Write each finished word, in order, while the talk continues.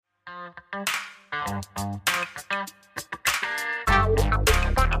Hey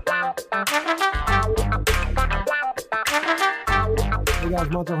guys,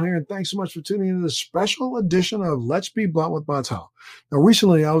 Montel here, and thanks so much for tuning into this special edition of Let's Be Blunt with Montel. Now,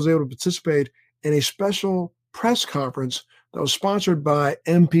 recently I was able to participate in a special press conference that was sponsored by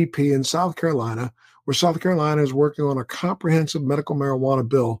MPP in South Carolina, where South Carolina is working on a comprehensive medical marijuana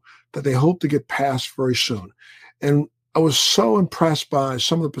bill that they hope to get passed very soon. And I was so impressed by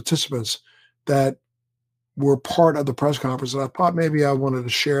some of the participants that were part of the press conference, and I thought maybe I wanted to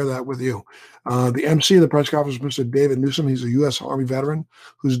share that with you. The MC of the press conference was Mr. David Newsom. He's a U.S. Army veteran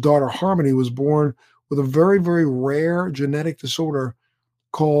whose daughter Harmony was born with a very, very rare genetic disorder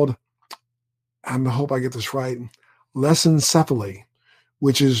called, I hope I get this right, lesencephaly,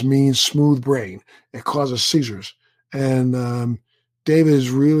 which means smooth brain. It causes seizures. And David has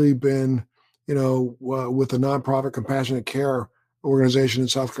really been, with the nonprofit Compassionate Care organization in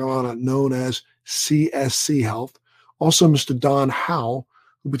South Carolina known as CSC Health. Also, Mr. Don Howe,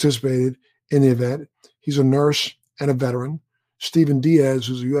 who participated in the event. He's a nurse and a veteran. Stephen Diaz,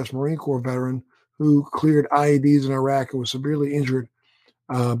 who's a U.S. Marine Corps veteran who cleared IEDs in Iraq and was severely injured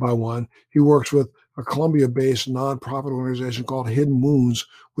by one. He works with a Columbia-based nonprofit organization called Hidden Wounds,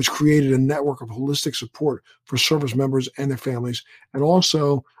 which created a network of holistic support for service members and their families. And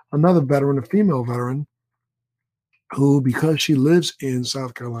also another veteran, a female veteran, who, because she lives in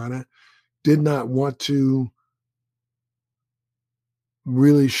South Carolina, did not want to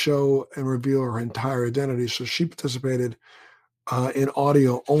really show and reveal her entire identity. So she participated in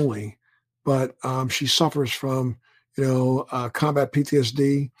audio only, but she suffers from, combat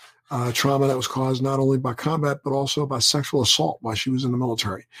PTSD, trauma that was caused not only by combat, but also by sexual assault while she was in the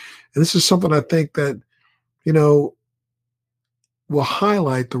military. And this is something I think that, will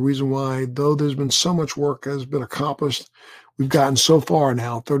highlight the reason why, though there's been so much work has been accomplished, we've gotten so far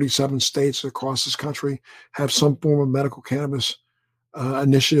now. 37 states across this country have some form of medical cannabis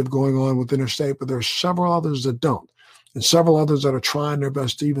initiative going on within their state, but there are several others that don't, and several others that are trying their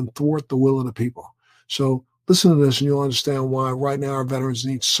best to even thwart the will of the people. So listen to this and you'll understand why right now our veterans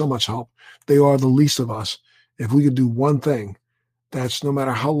need so much help. They are the least of us. If we could do one thing, that's no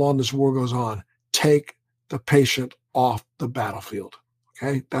matter how long this war goes on, take the patient off the battlefield.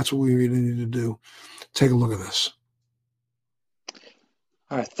 Okay, that's what we really need to do. Take a look at this.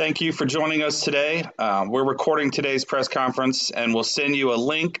 All right, thank you for joining us today. We're recording today's press conference, and we'll send you a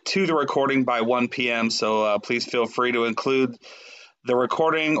link to the recording by 1 p.m. So please feel free to include the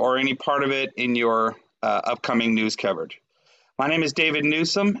recording or any part of it in your upcoming news coverage. My name is David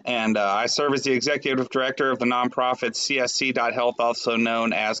Newsom, and I serve as the executive director of the nonprofit CSC.Health, also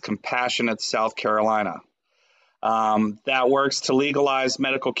known as Compassionate South Carolina. That works to legalize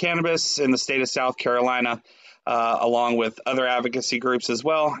medical cannabis in the state of South Carolina, along with other advocacy groups as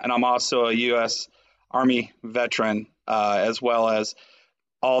well. And I'm also a U.S. Army veteran, as well as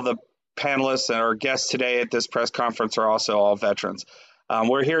all the panelists and our guests today at this press conference are also all veterans.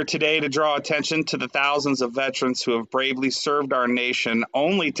 We're here today to draw attention to the thousands of veterans who have bravely served our nation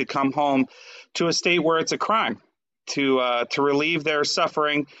only to come home to a state where it's a crime to relieve their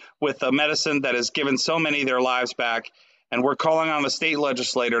suffering with a medicine that has given so many their lives back. And we're calling on the state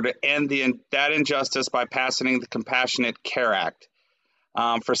legislator to end that injustice by passing the Compassionate Care Act.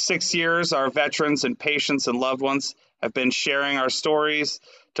 For 6 years, our veterans and patients and loved ones have been sharing our stories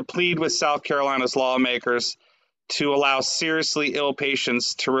to plead with South Carolina's lawmakers to allow seriously ill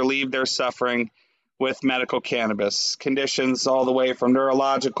patients to relieve their suffering with medical cannabis. Conditions all the way from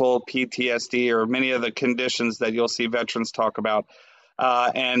neurological, PTSD, or many of the conditions that you'll see veterans talk about,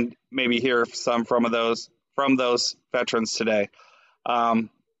 and maybe hear some from those veterans today.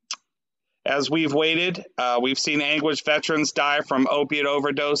 As we've waited, we've seen anguished veterans die from opiate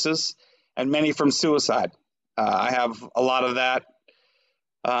overdoses and many from suicide. I have a lot of that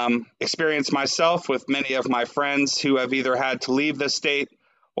experience myself with many of my friends who have either had to leave the state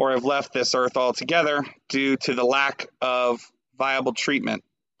or have left this earth altogether due to the lack of viable treatment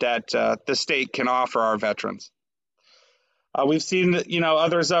that the state can offer our veterans. We've seen,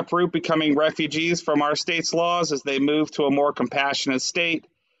 others uproot, becoming refugees from our state's laws as they move to a more compassionate state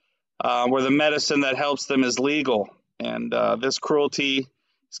where the medicine that helps them is legal. And this cruelty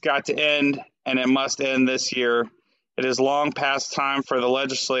has got to end, and it must end this year. It is long past time for the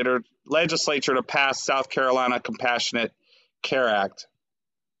legislature to pass South Carolina Compassionate Care Act.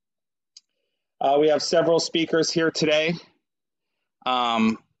 We have several speakers here today,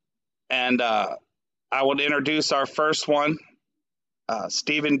 and I will introduce our first one,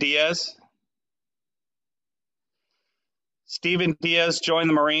 Stephen Diaz. Stephen Diaz joined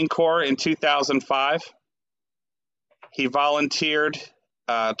the Marine Corps in 2005. He volunteered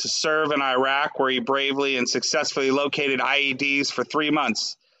to serve in Iraq, where he bravely and successfully located IEDs for 3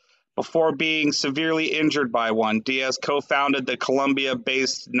 months. Before being severely injured by one, Diaz co-founded the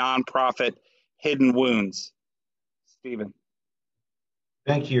Colombia-based nonprofit Hidden Wounds. Stephen.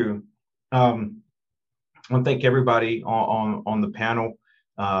 Thank you. I want to thank everybody on the panel.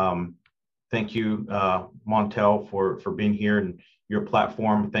 Thank you, Montel, for being here and your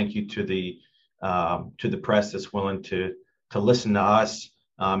platform. Thank you to the press that's willing to listen to us,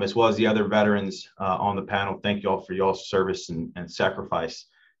 as well as the other veterans on the panel. Thank you all for y'all's service and sacrifice.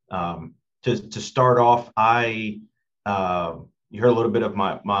 To start off, you heard a little bit of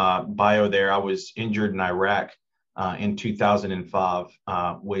my bio there. I was injured in Iraq in 2005,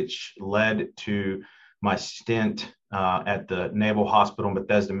 which led to my stint at the Naval Hospital in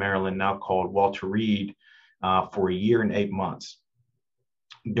Bethesda, Maryland, now called Walter Reed, for a year and 8 months.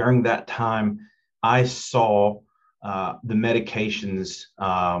 During that time, I saw the medications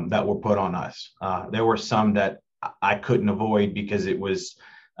that were put on us. There were some that I couldn't avoid because it was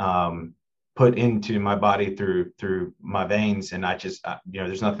put into my body through my veins, and I just,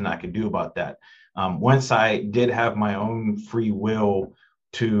 there's nothing I could do about that. Once I did have my own free will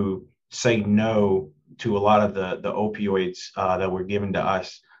to say no to a lot of the opioids that were given to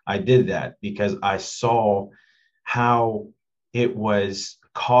us, I did that because I saw how it was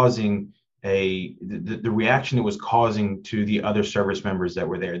causing the reaction it was causing to the other service members that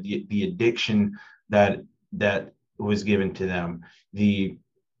were there, the addiction that was given to them,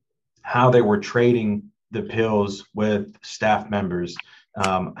 how they were trading the pills with staff members,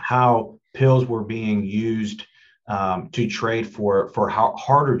 how pills were being used to trade for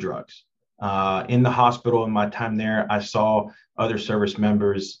harder drugs. In the hospital, in my time there, I saw other service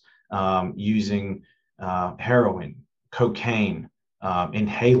members using heroin, cocaine,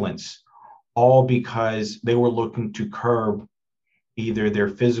 inhalants, all because they were looking to curb either their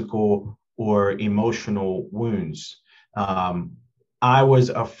physical or emotional wounds. I was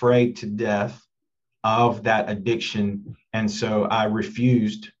afraid to death of that addiction, and so I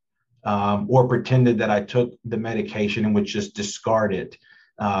refused or pretended that I took the medication and would just discard it.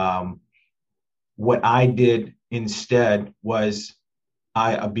 What I did instead was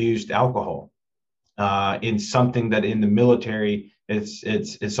I abused alcohol in something that in the military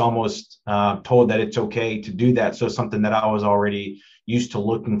it's almost told that it's okay to do that. So something that I was already used to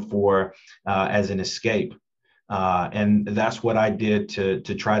looking for as an escape, and that's what I did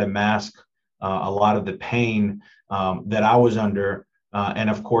to try to mask a lot of the pain that I was under, and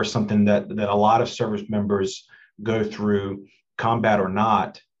of course something that a lot of service members go through, combat or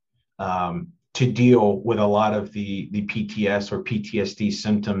not, to deal with a lot of the PTS or PTSD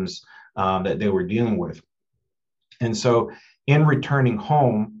symptoms that they were dealing with. And so in returning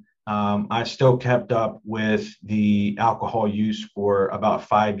home, I still kept up with the alcohol use for about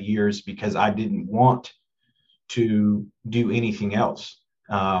 5 years because I didn't want to do anything else.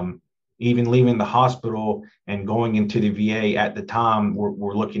 Even leaving the hospital and going into the VA at the time,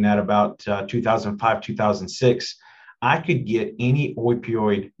 we're looking at about 2005, 2006, I could get any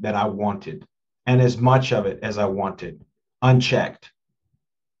opioid that I wanted and as much of it as I wanted, unchecked.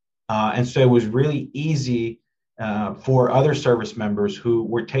 And so it was really easy for other service members who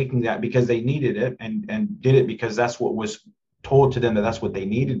were taking that because they needed it and did it because that's what was told to them, that's what they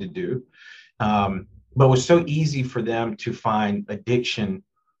needed to do. But it was so easy for them to find addiction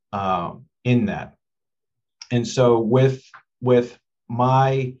in that. And so with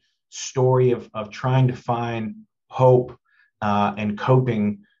my story of trying to find hope and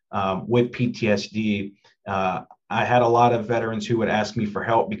coping with PTSD, I had a lot of veterans who would ask me for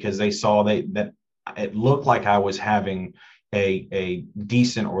help because they saw that it looked like I was having a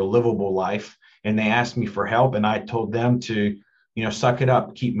decent or livable life, and they asked me for help, and I told them to, suck it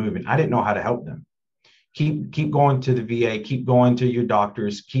up, keep moving. I didn't know how to help them. Keep going to the VA, keep going to your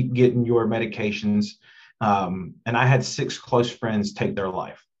doctors, keep getting your medications. And I had 6 close friends take their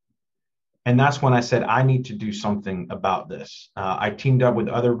life. And that's when I said, I need to do something about this. I teamed up with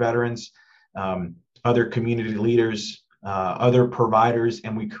other veterans, other community leaders, other providers,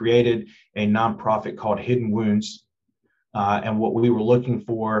 and we created a nonprofit called Hidden Wounds. And what we were looking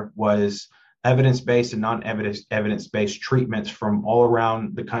for was evidence-based and non-evidence-based treatments from all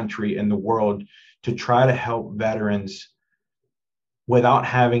around the country and the world to try to help veterans without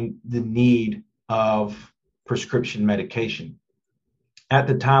having the need of prescription medication. At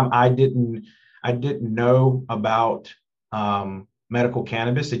the time, I didn't know about medical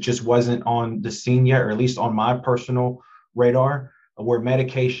cannabis. It just wasn't on the scene yet, or at least on my personal radar, where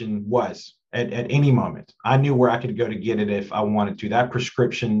medication was at any moment. I knew where I could go to get it if I wanted to. That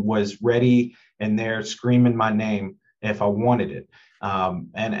prescription was ready and there screaming my name if I wanted it.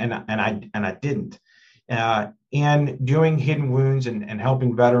 I didn't. And doing hidden wounds and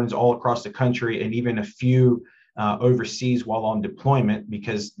helping veterans all across the country, and even a few overseas while on deployment,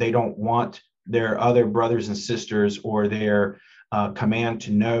 because they don't want their other brothers and sisters or their command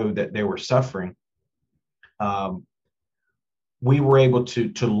to know that they were suffering. We were able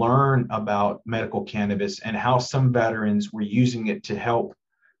to learn about medical cannabis and how some veterans were using it to help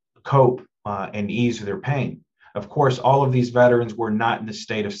cope and ease their pain. Of course, all of these veterans were not in the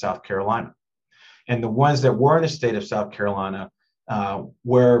state of South Carolina. And the ones that were in the state of South Carolina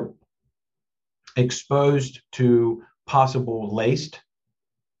were exposed to possible laced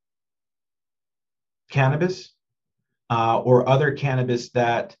cannabis or other cannabis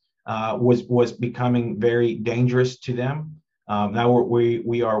that was becoming very dangerous to them. Now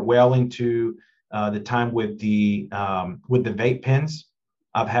we are well into the time with the vape pens.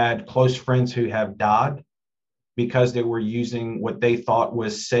 I've had close friends who have died because they were using what they thought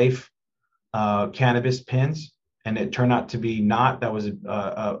was safe cannabis pens, and it turned out to be not. That was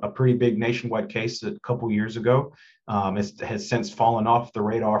a pretty big nationwide case a couple years ago. It has since fallen off the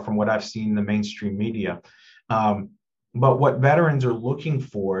radar from what I've seen in the mainstream media. But what veterans are looking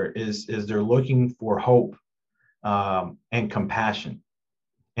for is they're looking for hope and compassion,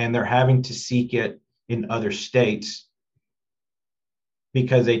 and they're having to seek it in other states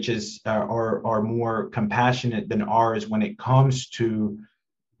because they just are more compassionate than ours when it comes to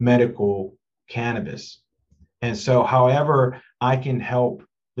medical cannabis. And so, however I can help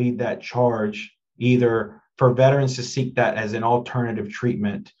lead that charge, either for veterans to seek that as an alternative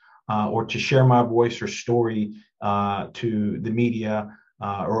treatment, or to share my voice or story to the media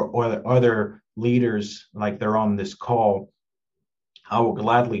or other leaders like they're on this call, I will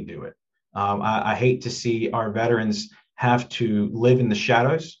gladly do it. I hate to see our veterans have to live in the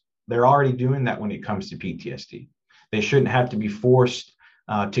shadows. They're already doing that when it comes to PTSD. They shouldn't have to be forced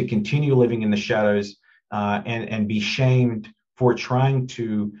to continue living in the shadows and be shamed for trying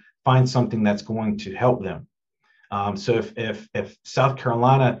to find something that's going to help them. So if South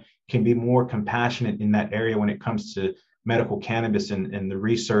Carolina can be more compassionate in that area when it comes to medical cannabis and the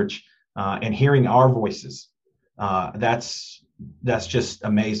research and hearing our voices, that's just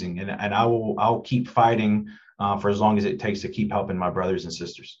amazing. And I'll keep fighting for as long as it takes to keep helping my brothers and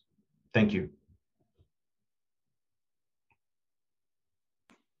sisters. Thank you.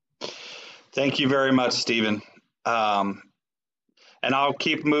 Thank you very much, Stephen. And I'll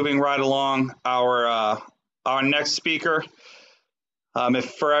keep moving right along. Our next speaker,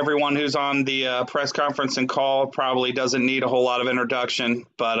 if for everyone who's on the press conference and call, probably doesn't need a whole lot of introduction,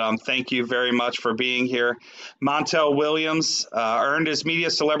 but thank you very much for being here. Montel Williams earned his media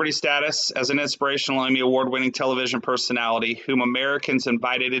celebrity status as an inspirational Emmy Award-winning television personality whom Americans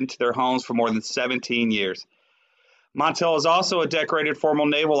invited into their homes for more than 17 years. Montel is also a decorated former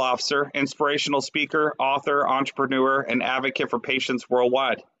naval officer, inspirational speaker, author, entrepreneur, and advocate for patients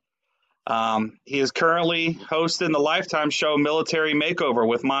worldwide. He is currently hosting the Lifetime show Military Makeover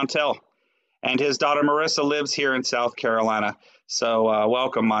with Montel, and his daughter Marissa lives here in South Carolina. So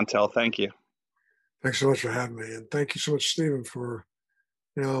welcome, Montel. Thank you. Thanks so much for having me, and thank you so much, Stephen, for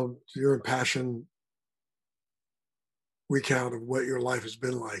your impassioned recount of what your life has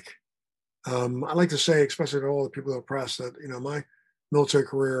been like. I'd like to say, especially to all the people in the press, that my military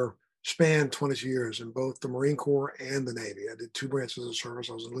career spanned 22 years in both the Marine Corps and the Navy. I did two branches of service.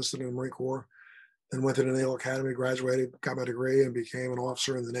 I was enlisted in the Marine Corps, then went to the Naval Academy, graduated, got my degree, and became an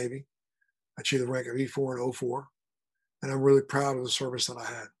officer in the Navy. I achieved the rank of E4 in 04, and I'm really proud of the service that I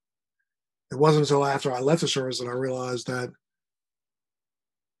had. It wasn't until after I left the service that I realized that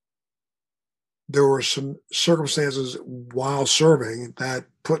there were some circumstances while serving that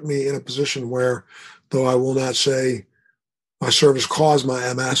put me in a position where, though I will not say my service caused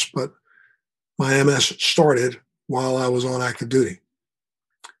my MS, but my MS started while I was on active duty.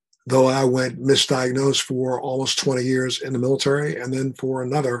 Though I went misdiagnosed for almost 20 years in the military, and then for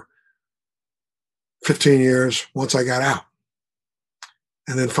another 15 years once I got out.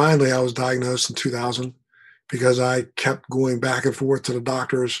 And then finally I was diagnosed in 2000 because I kept going back and forth to the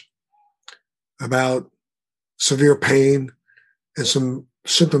doctors about severe pain and some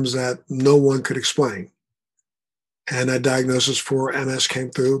symptoms that no one could explain. And that diagnosis for MS came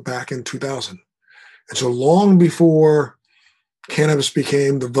through back in 2000. And so long before cannabis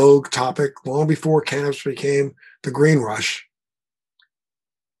became the vogue topic, long before cannabis became the green rush,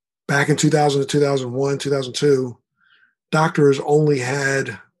 back in 2000 to 2001, 2002, doctors only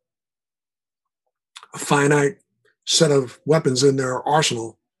had a finite set of weapons in their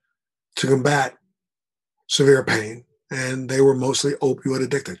arsenal to combat severe pain, and they were mostly opioid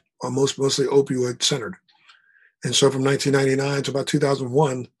addicted, or mostly opioid centered. And so from 1999 to about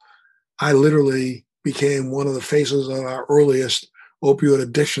 2001, I literally became one of the faces of our earliest opioid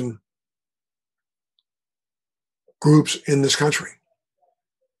addiction groups in this country.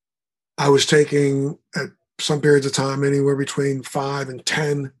 I was taking, at some periods of time, anywhere between 5 and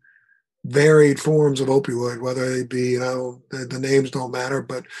 10 varied forms of opioid, whether they be, the names don't matter,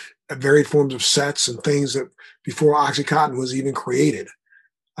 but varied forms of sets and things that before Oxycontin was even created.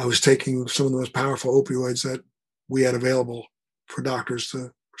 I was taking some of the most powerful opioids that we had available for doctors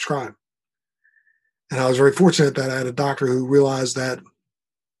to prescribe. And I was very fortunate that I had a doctor who realized that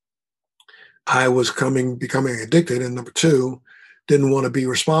I was becoming addicted, and number two, didn't want to be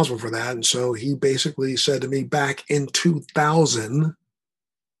responsible for that. And so he basically said to me back in 2000,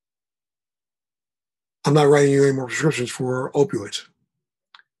 I'm not writing you any more prescriptions for opioids.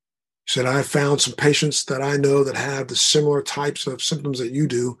 He said, I found some patients that I know that have the similar types of symptoms that you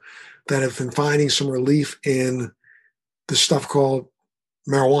do that have been finding some relief in this stuff called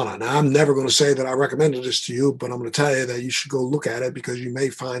marijuana. Now, I'm never going to say that I recommended this to you, but I'm going to tell you that you should go look at it because you may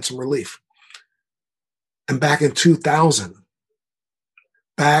find some relief. And back in 2000,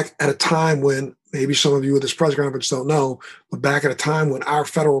 back at a time when maybe some of you at this press conference don't know, but back at a time when our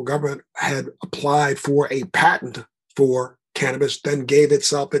federal government had applied for a patent for cannabis, then gave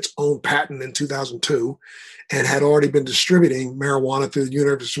itself its own patent in 2002, and had already been distributing marijuana through the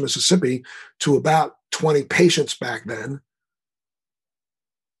University of Mississippi to about 20 patients back then.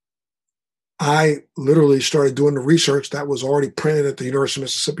 I literally started doing the research that was already printed at the University of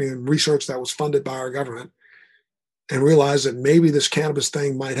Mississippi and research that was funded by our government, and realized that maybe this cannabis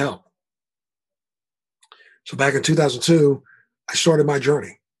thing might help. So back in 2002, I started my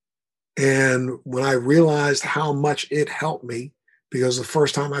journey. And when I realized how much it helped me, because the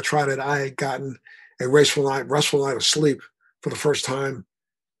first time I tried it, I had gotten a restful night of sleep for the first time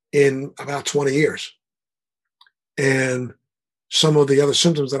in about 20 years. And some of the other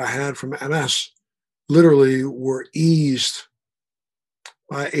symptoms that I had from MS literally were eased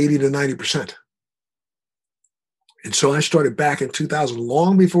by 80 to 90%. And so I started back in 2000,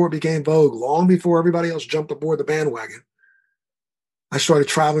 long before it became vogue, long before everybody else jumped aboard the bandwagon. I started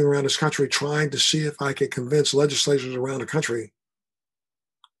traveling around this country trying to see if I could convince legislatures around the country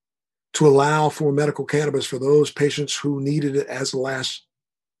to allow for medical cannabis for those patients who needed it as the last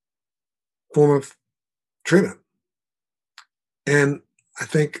form of treatment. And I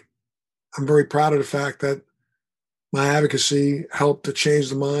think I'm very proud of the fact that my advocacy helped to change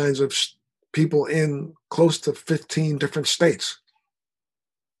the minds of people in close to 15 different states,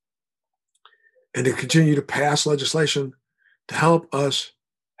 and to continue to pass legislation to help us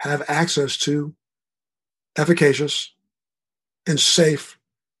have access to efficacious and safe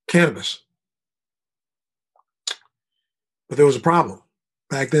cannabis. But there was a problem.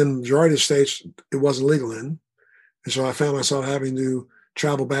 Back then, the majority of states, it wasn't legal in. And so I found myself having to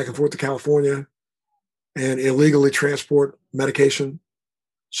travel back and forth to California and illegally transport medication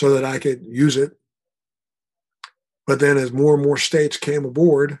so that I could use it. But then as more and more states came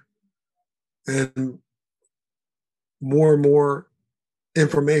aboard and more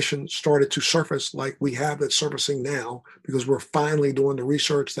information started to surface, like we have that's surfacing now, because we're finally doing the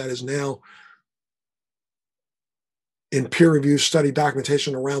research that is now in peer-reviewed study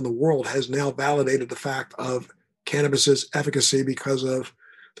documentation around the world, has now validated the fact of cannabis's efficacy because of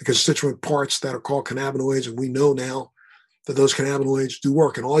the constituent parts that are called cannabinoids. And we know now that those cannabinoids do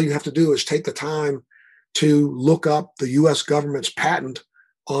work. And all you have to do is take the time to look up the US government's patent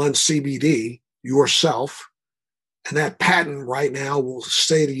on CBD yourself. And that patent right now will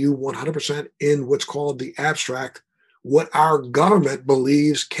say to you 100% in what's called the abstract what our government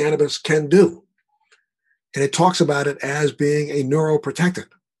believes cannabis can do. And it talks about it as being a neuroprotectant,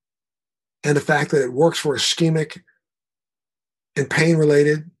 and the fact that it works for ischemic and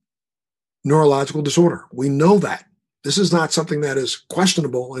pain-related neurological disorder. We know that. This is not something that is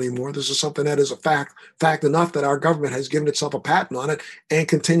questionable anymore. This is something that is a fact enough that our government has given itself a patent on it and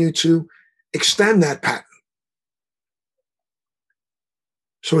continue to extend that patent.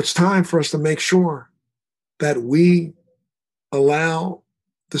 So it's time for us to make sure that we allow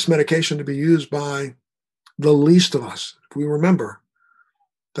this medication to be used by the least of us. If we remember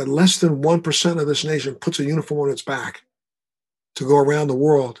that less than 1% of this nation puts a uniform on its back to go around the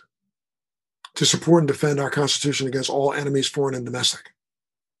world to support and defend our Constitution against all enemies, foreign and domestic.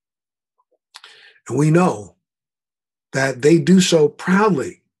 And we know that they do so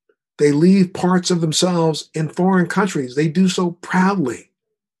proudly. They leave parts of themselves in foreign countries. They do so proudly.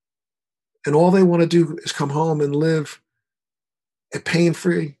 And all they want to do is come home and live a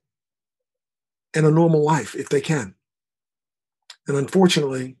pain-free and a normal life if they can. And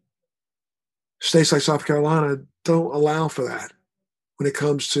unfortunately, states like South Carolina don't allow for that when it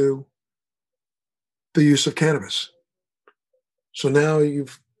comes to the use of cannabis. So now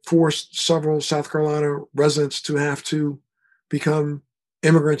you've forced several South Carolina residents to have to become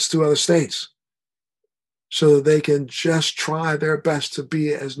immigrants to other states so that they can just try their best to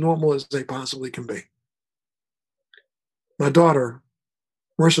be as normal as they possibly can be. My daughter,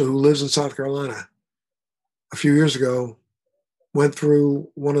 Marissa, who lives in South Carolina, a few years ago went through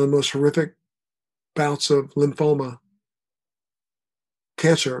one of the most horrific bouts of lymphoma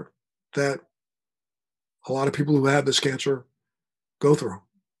cancer that a lot of people who have this cancer go through.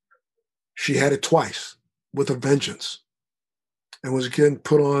 She had it twice with a vengeance and was again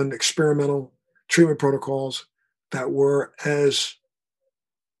put on experimental treatment protocols that were as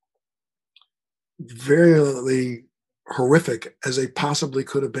virulently horrific as they possibly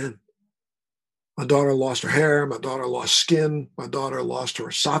could have been. My daughter lost her hair. My daughter lost skin. My daughter lost her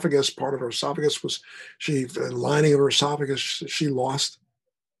esophagus. Part of her esophagus was the lining of her esophagus she lost.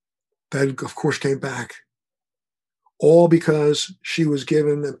 That, of course, came back. All because she was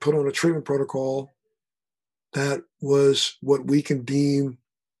given and put on a treatment protocol that was what we can deem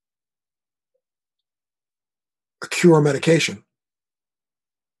a cure medication,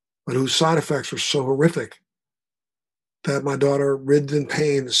 but whose side effects were so horrific that my daughter writhed in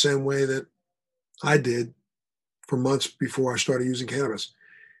pain the same way that I did for months before I started using cannabis.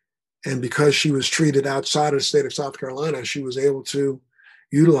 And because she was treated outside of the state of South Carolina, she was able to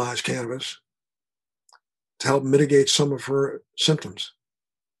utilize cannabis to help mitigate some of her symptoms.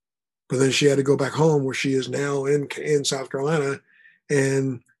 But then she had to go back home where she is now in South Carolina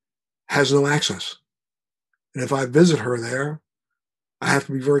and has no access. And if I visit her there, I have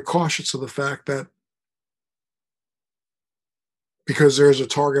to be very cautious of the fact that because there's a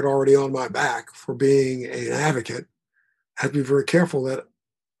target already on my back for being an advocate, I have to be very careful that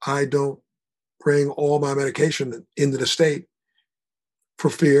I don't bring all my medication into the state for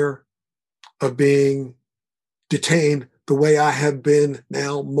fear of being detained the way I have been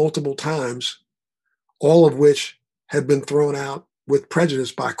now multiple times, all of which have been thrown out with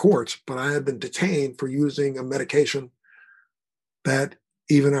prejudice by courts, but I have been detained for using a medication that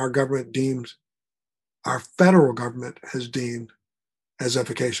even our government deems, our federal government has deemed as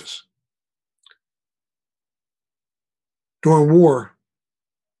efficacious. During war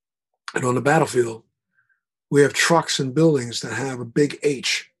and on the battlefield, we have trucks and buildings that have a big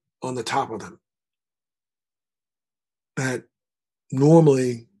H on the top of them that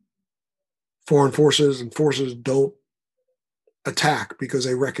normally foreign forces and forces don't attack because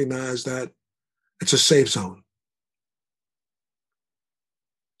they recognize that it's a safe zone.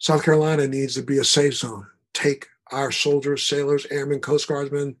 South Carolina needs to be a safe zone. Take our soldiers, sailors, airmen, Coast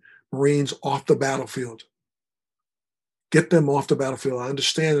Guardsmen, Marines off the battlefield. Get them off the battlefield. I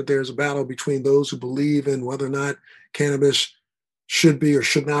understand that there's a battle between those who believe in whether or not cannabis should be or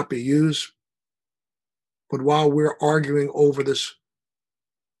should not be used. But while we're arguing over this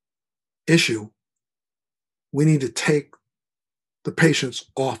issue, we need to take the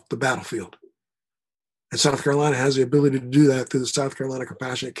patients off the battlefield. And South Carolina has the ability to do that through the South Carolina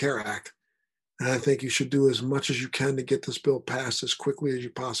Compassionate Care Act. And I think you should do as much as you can to get this bill passed as quickly as you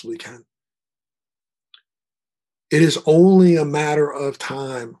possibly can. It is only a matter of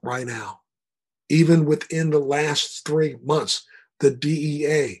time right now. Even within the last 3 months, the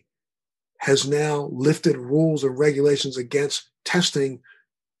DEA has now lifted rules and regulations against testing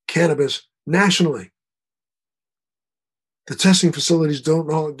cannabis nationally. The testing facilities do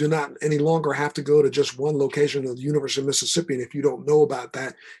not any longer have to go to just one location of the University of Mississippi. And if you don't know about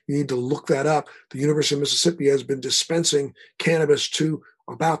that, you need to look that up. The University of Mississippi has been dispensing cannabis to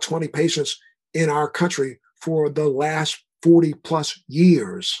about 20 patients in our country for the last 40 plus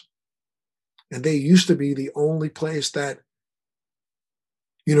years. And they used to be the only place that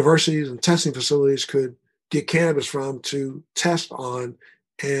universities and testing facilities could get cannabis from to test on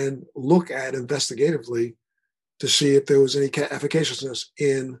and look at investigatively to see if there was any efficaciousness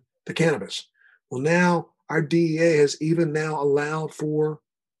in the cannabis. Well, now our DEA has even now allowed for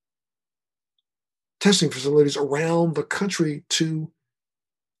testing facilities around the country to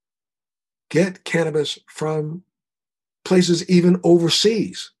get cannabis from places even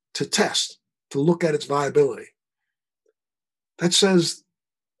overseas to test, to look at its viability. That says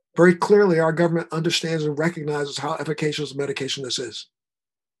very clearly our government understands and recognizes how efficacious medication this is.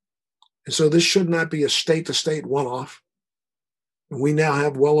 And so this should not be a state-to-state one-off. And we now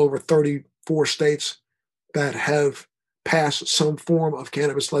have well over 34 states that have passed some form of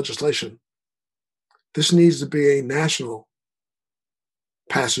cannabis legislation. This needs to be a national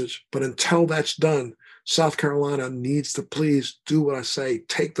passage, but until that's done, South Carolina needs to please do what I say,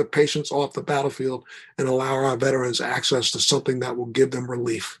 take the patients off the battlefield and allow our veterans access to something that will give them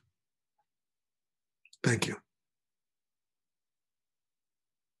relief. Thank you.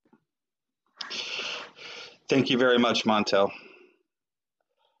 Thank you very much, Montel.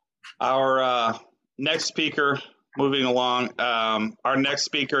 Our next speaker, moving along, our next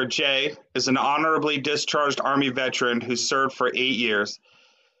speaker, Jay, is an honorably discharged Army veteran who served for 8 years.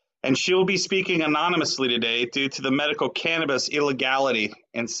 And she will be speaking anonymously today due to the medical cannabis illegality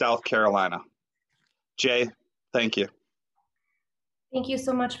in South Carolina. Jay, thank you. Thank you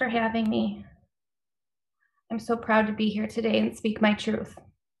so much for having me. I'm so proud to be here today and speak my truth.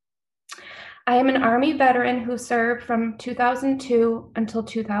 I am an Army veteran who served from 2002 until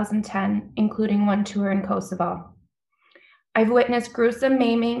 2010, including one tour in Kosovo. I've witnessed gruesome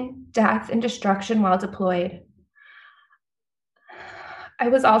maiming, death, and destruction while deployed. I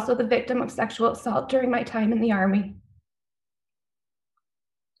was also the victim of sexual assault during my time in the Army.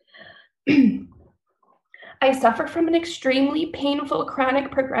 I suffer from an extremely painful chronic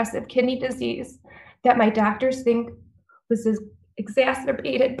progressive kidney disease that my doctors think was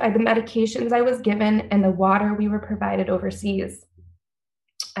exacerbated by the medications I was given and the water we were provided overseas.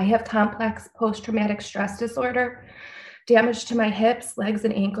 I have complex post-traumatic stress disorder, damage to my hips, legs,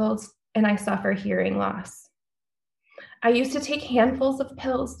 and ankles, and I suffer hearing loss. I used to take handfuls of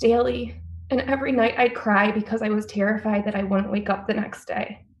pills daily, and every night I'd cry because I was terrified that I wouldn't wake up the next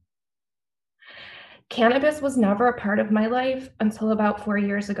day. Cannabis was never a part of my life until about 4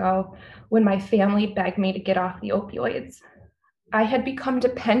 years ago when my family begged me to get off the opioids. I had become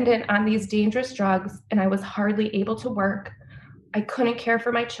dependent on these dangerous drugs, and I was hardly able to work. I couldn't care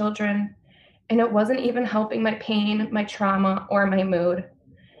for my children, and it wasn't even helping my pain, my trauma, or my mood.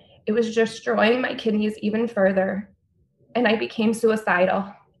 It was destroying my kidneys even further, and I became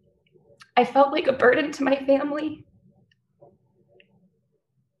suicidal. I felt like a burden to my family.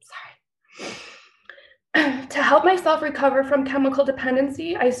 Sorry. To help myself recover from chemical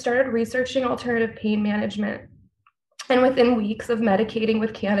dependency, I started researching alternative pain management. And within weeks of medicating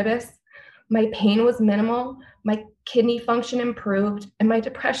with cannabis, my pain was minimal, my kidney function improved, and my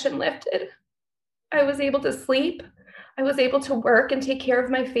depression lifted. I was able to sleep. I was able to work and take care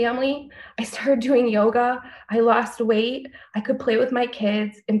of my family. I started doing yoga. I lost weight. I could play with my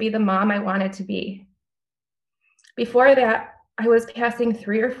kids and be the mom I wanted to be. Before that, I was passing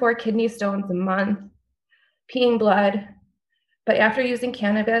 3 or 4 kidney stones a month, peeing blood. But after using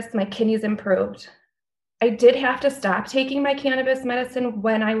cannabis, my kidneys improved. I did have to stop taking my cannabis medicine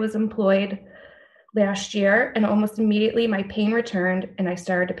when I was employed last year, and almost immediately my pain returned and I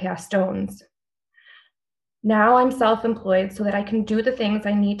started to pass stones. Now I'm self-employed so that I can do the things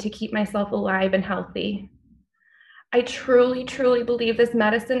I need to keep myself alive and healthy. I truly, truly believe this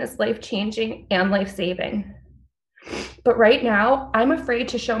medicine is life-changing and life-saving. But right now, I'm afraid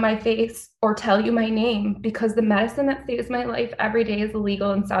to show my face or tell you my name because the medicine that saves my life every day is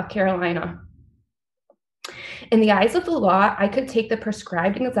illegal in South Carolina. In the eyes of the law, I could take the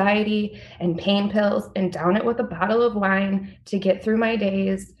prescribed anxiety and pain pills and down it with a bottle of wine to get through my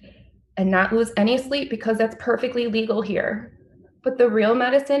days and not lose any sleep because that's perfectly legal here. But the real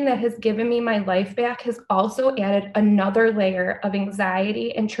medicine that has given me my life back has also added another layer of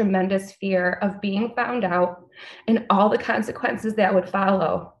anxiety and tremendous fear of being found out and all the consequences that would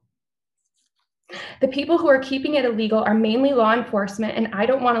follow. The people who are keeping it illegal are mainly law enforcement, and I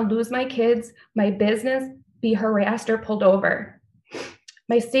don't want to lose my kids, my business, be harassed or pulled over.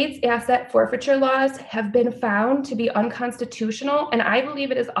 My state's asset forfeiture laws have been found to be unconstitutional, and I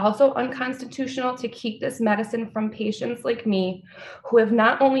believe it is also unconstitutional to keep this medicine from patients like me who have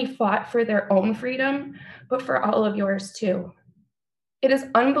not only fought for their own freedom, but for all of yours too. It is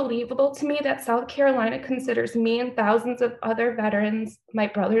unbelievable to me that South Carolina considers me and thousands of other veterans, my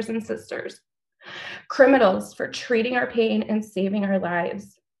brothers and sisters, criminals for treating our pain and saving our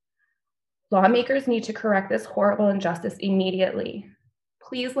lives. Lawmakers need to correct this horrible injustice immediately.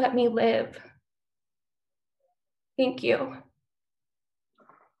 Please let me live. Thank you.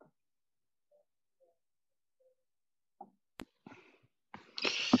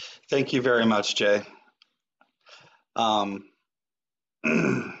 Thank you very much, Jay.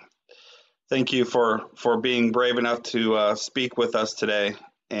 Thank you for being brave enough to speak with us today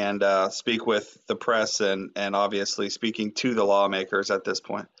and speak with the press and obviously speaking to the lawmakers at this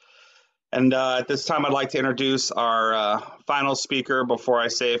point. And at this time, I'd like to introduce our final speaker before I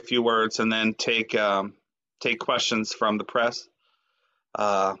say a few words and then take questions from the press.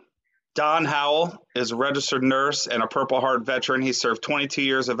 Don Howell is a registered nurse and a Purple Heart veteran. He served 22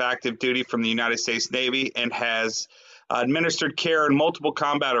 years of active duty from the United States Navy and has Administered care in multiple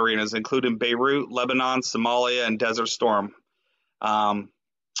combat arenas, including Beirut, Lebanon, Somalia, and Desert Storm.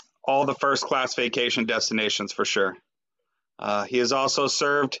 All the first-class vacation destinations for sure. He has also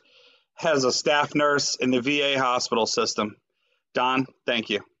served as a staff nurse in the VA hospital system. Don, thank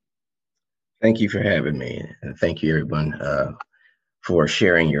you. Thank you for having me. And thank you, everyone, for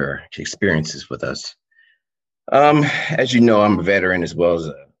sharing your experiences with us. As you know, I'm a veteran as well as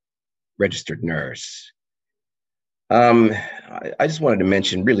a registered nurse. I just wanted to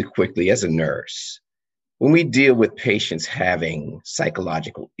mention really quickly, as a nurse, when we deal with patients having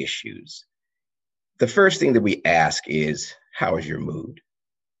psychological issues, the first thing that we ask is, how is your mood?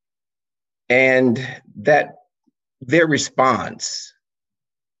 And that their response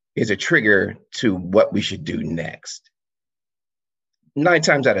is a trigger to what we should do next. 9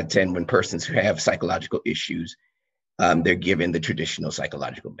 times out of 10, when persons who have psychological issues, they're given the traditional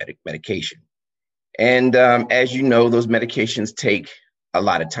psychological medication. And as you know, those medications take a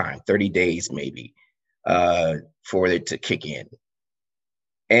lot of time, 30 days maybe, for it to kick in.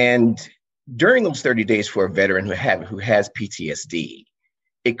 And during those 30 days for a veteran who has PTSD,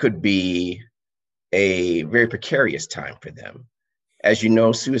 it could be a very precarious time for them. As you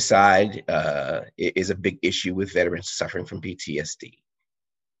know, suicide is a big issue with veterans suffering from PTSD.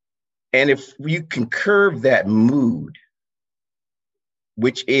 And if you can curb that mood,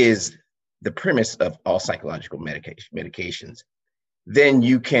 which is the premise of all psychological medications, then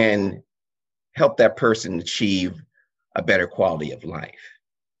you can help that person achieve a better quality of life.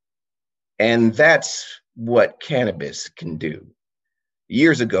 And that's what cannabis can do.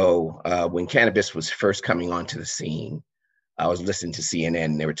 Years ago, when cannabis was first coming onto the scene, I was listening to CNN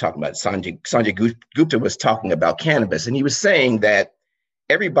and they were talking about Sanjay Gupta was talking about cannabis, and he was saying that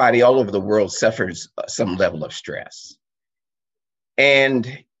everybody all over the world suffers some level of stress.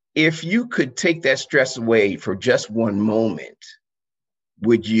 And if you could take that stress away for just one moment,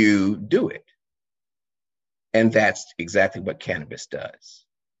 would you do it? And that's exactly what cannabis does.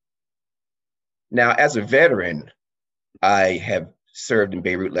 Now, as a veteran, I have served in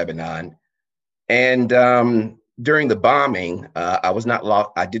Beirut, Lebanon, and during the bombing,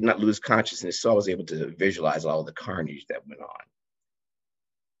 I did not lose consciousness, so I was able to visualize all the carnage that went on.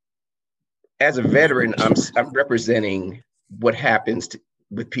 As a veteran, I'm representing what happens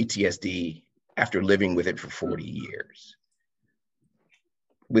with PTSD after living with it for 40 years.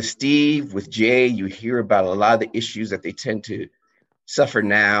 With Steve, with Jay, you hear about a lot of the issues that they tend to suffer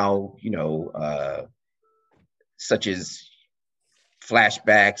now, such as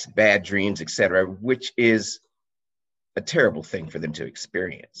flashbacks, bad dreams, etc., which is a terrible thing for them to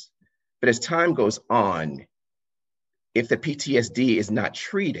experience. But as time goes on, if the PTSD is not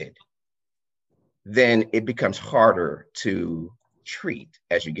treated, then it becomes harder to treat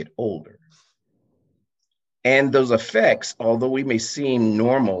as you get older. And those effects, although we may seem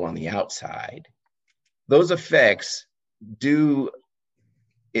normal on the outside, those effects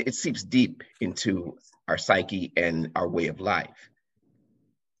it seeps deep into our psyche and our way of life.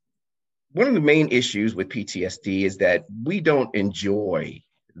 One of the main issues with PTSD is that we don't enjoy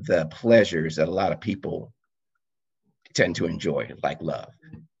the pleasures that a lot of people tend to enjoy, like love.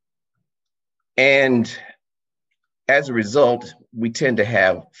 And as a result, we tend to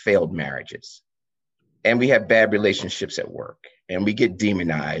have failed marriages, and we have bad relationships at work, and we get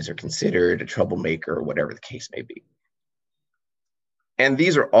demonized or considered a troublemaker or whatever the case may be. And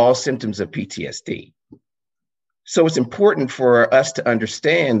these are all symptoms of PTSD. So it's important for us to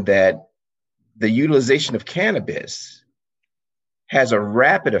understand that the utilization of cannabis has a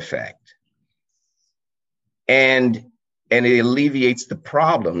rapid effect, and it alleviates the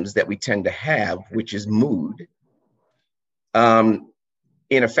problems that we tend to have, which is mood,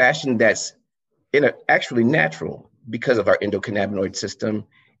 in a fashion that's actually natural because of our endocannabinoid system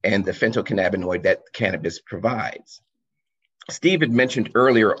and the phytocannabinoid that cannabis provides. Steve had mentioned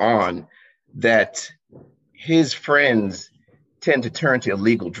earlier on that his friends tend to turn to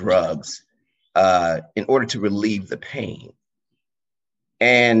illegal drugs in order to relieve the pain.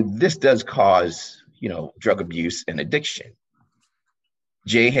 And this does cause, drug abuse and addiction.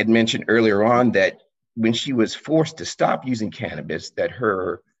 Jay had mentioned earlier on that when she was forced to stop using cannabis, that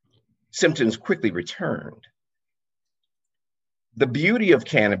her symptoms quickly returned. The beauty of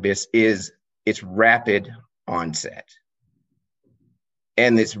cannabis is its rapid onset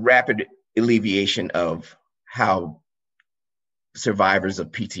and this rapid alleviation of how survivors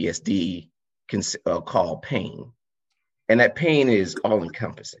of PTSD can call pain. And that pain is all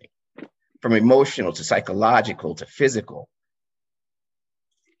encompassing, from emotional to psychological to physical.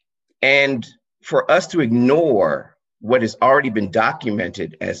 And for us to ignore what has already been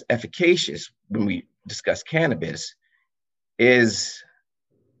documented as efficacious when we discuss cannabis is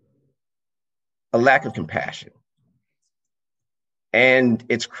a lack of compassion. And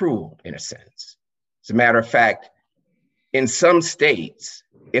it's cruel in a sense. As a matter of fact, in some states,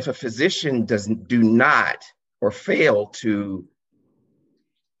 if a physician do not or fail to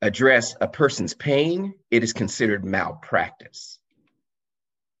address a person's pain, it is considered malpractice.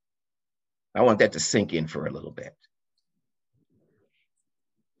 I want that to sink in for a little bit.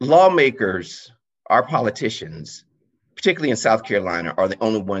 Lawmakers, our politicians, particularly in South Carolina, are the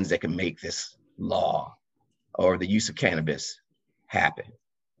only ones that can make this law or the use of cannabis happen.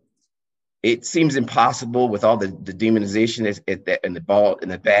 It seems impossible with all the demonization and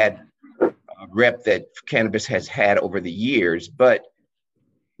the bad rep that cannabis has had over the years, but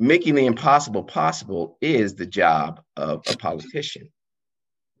making the impossible possible is the job of a politician.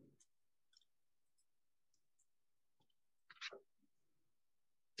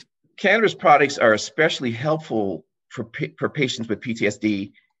 Cannabis products are especially helpful for patients with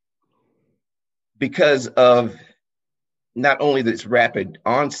PTSD because of not only its rapid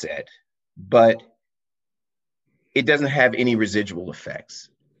onset, but it doesn't have any residual effects,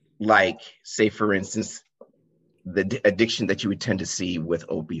 like, say, for instance, the addiction that you would tend to see with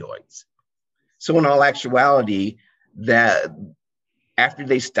opioids. So in all actuality, that after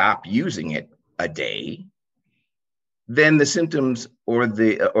they stop using it a day, then the symptoms or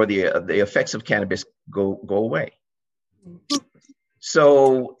the effects of cannabis go away.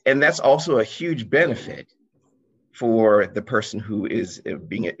 So, and that's also a huge benefit for the person who is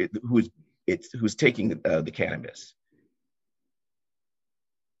who's taking the cannabis.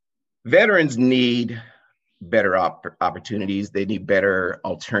 Veterans need better opportunities. They need better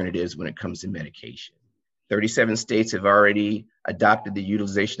alternatives when it comes to medication. 37 states have already adopted the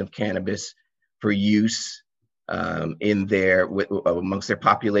utilization of cannabis for use amongst their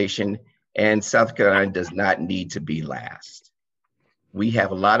population, and South Carolina does not need to be last. We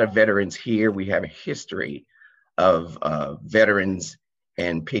have a lot of veterans here. We have a history of veterans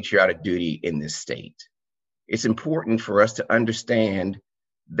and patriotic duty in this state. It's important for us to understand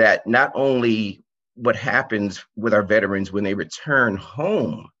that not only what happens with our veterans when they return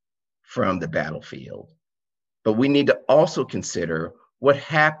home from the battlefield, but we need to also consider what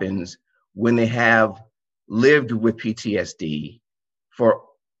happens when they have lived with PTSD for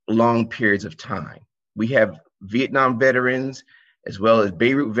long periods of time. We have Vietnam veterans, as well as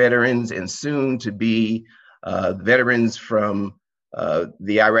Beirut veterans, and soon to be veterans from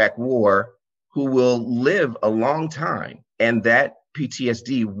the Iraq War, who will live a long time, and that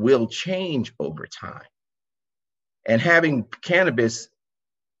PTSD will change over time. And having cannabis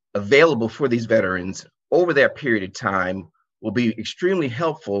available for these veterans over that period of time will be extremely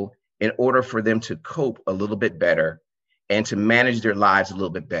helpful in order for them to cope a little bit better and to manage their lives a little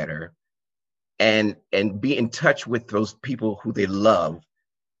bit better and be in touch with those people who they love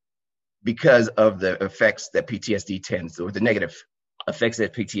because of the effects that PTSD tends, or the negative effects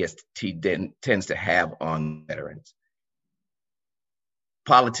that PTSD tends to have on veterans.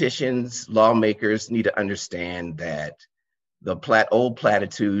 Politicians, lawmakers need to understand that the old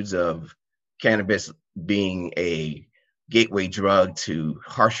platitudes of cannabis being a gateway drug to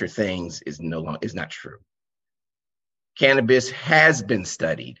harsher things is not true. Cannabis has been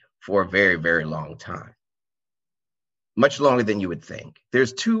studied for a very, very long time, much longer than you would think.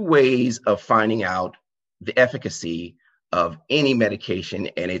 There's two ways of finding out the efficacy of any medication,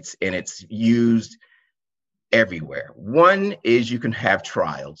 and it's used everywhere. One is you can have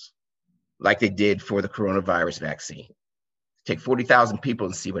trials like they did for the coronavirus vaccine. Take 40,000 people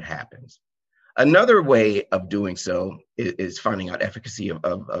and see what happens. Another way of doing so is finding out efficacy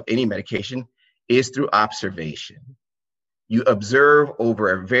of any medication is through observation. You observe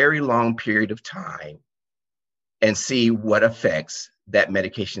over a very long period of time and see what effects that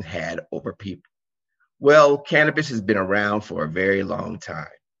medication had over people. Well, cannabis has been around for a very long time,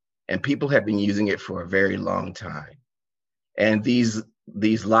 and people have been using it for a very long time. And these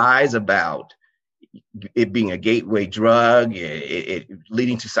lies about it being a gateway drug, it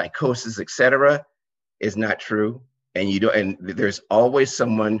leading to psychosis, etc., is not true. And there's always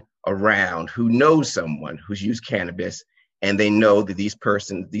someone around who knows someone who's used cannabis, and they know that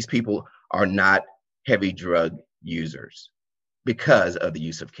these people are not heavy drug users because of the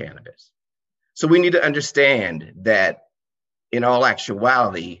use of cannabis. So we need to understand that in all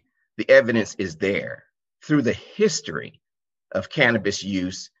actuality, the evidence is there through the history of cannabis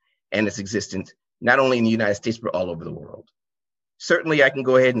use and its existence, not only in the United States, but all over the world. Certainly, I can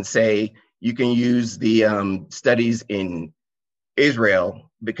go ahead and say you can use the studies in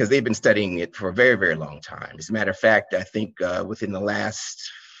Israel because they've been studying it for a very, very long time. As a matter of fact, I think within the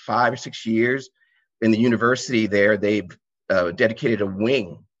last 5 or 6 years in the university there, they've dedicated a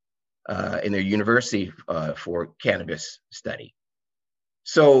wing in their university for cannabis study.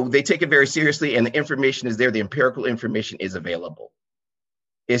 So they take it very seriously, and the information is there. The empirical information is available.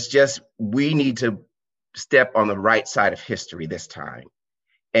 It's just we need to step on the right side of history this time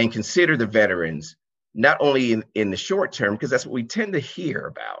and consider the veterans, not only in the short term, because that's what we tend to hear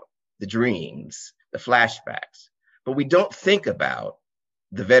about, the dreams, the flashbacks, but we don't think about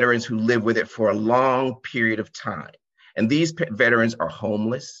the veterans who live with it for a long period of time. And these veterans are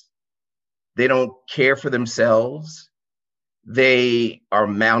homeless. They don't care for themselves. They are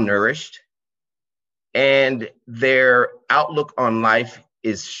malnourished, and their outlook on life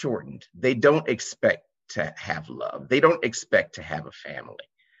is shortened. They don't expect to have love. They don't expect to have a family.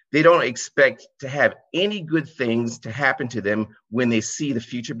 They don't expect to have any good things to happen to them when they see the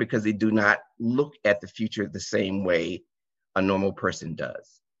future, because they do not look at the future the same way a normal person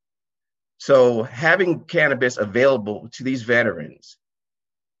does. So having cannabis available to these veterans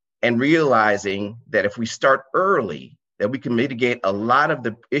and realizing that if we start early, that we can mitigate a lot of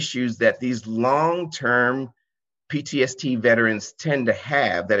the issues that these long-term PTSD veterans tend to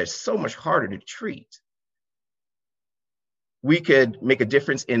have that is so much harder to treat. We could make a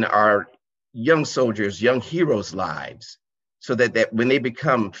difference in our young soldiers, young heroes' lives, so that when they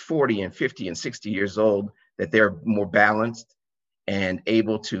become 40 and 50 and 60 years old, that they're more balanced and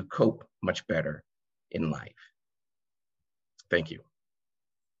able to cope much better in life. Thank you.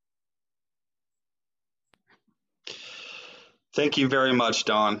 Thank you very much,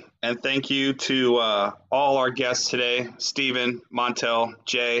 Don. And thank you to all our guests today, Stephen, Montel,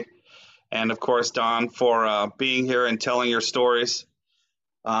 Jay, and of course, Don, for being here and telling your stories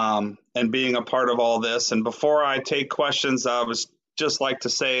and being a part of all this. And before I take questions, I would just like to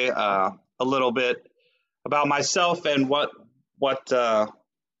say a little bit about myself and what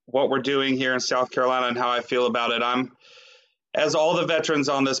we're doing here in South Carolina and how I feel about it. As all the veterans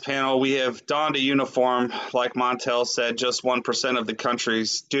on this panel, we have donned a uniform, like Montel said, just 1% of the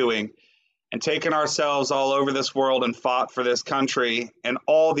country's doing, and taken ourselves all over this world and fought for this country and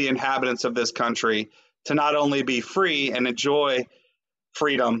all the inhabitants of this country to not only be free and enjoy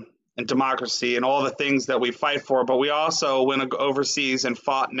freedom and democracy and all the things that we fight for, but we also went overseas and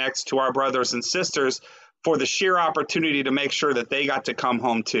fought next to our brothers and sisters for the sheer opportunity to make sure that they got to come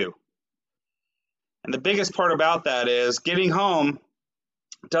home too. And the biggest part about that is getting home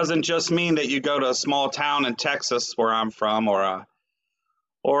doesn't just mean that you go to a small town in Texas, where I'm from,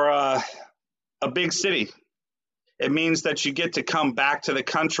 or a big city. It means that you get to come back to the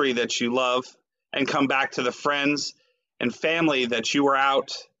country that you love and come back to the friends and family that you were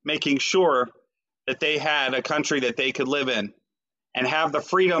out making sure that they had a country that they could live in and have the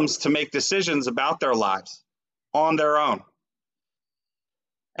freedoms to make decisions about their lives on their own.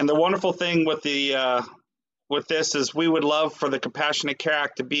 And the wonderful thing with this is we would love for the Compassionate Care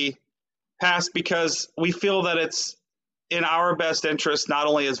Act to be passed, because we feel that it's in our best interest, not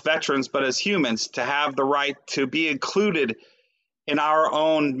only as veterans, but as humans, to have the right to be included in our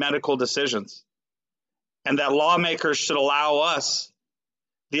own medical decisions. And that lawmakers should allow us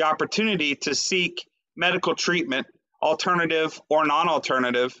the opportunity to seek medical treatment, alternative or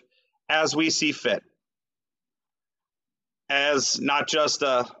non-alternative, as we see fit. As not just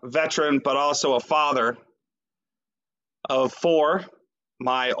a veteran, but also a father of 4,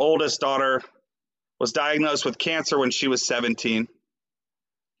 my oldest daughter was diagnosed with cancer when she was 17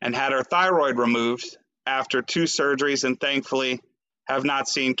 and had her thyroid removed after 2 surgeries, and thankfully have not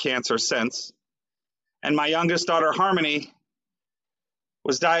seen cancer since. And my youngest daughter, Harmony,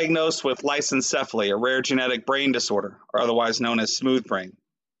 was diagnosed with lysencephaly, a rare genetic brain disorder, or otherwise known as smooth brain,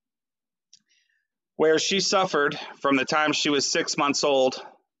 where she suffered from the time she was 6 months old.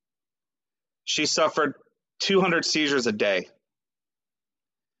 She suffered 200 seizures a day.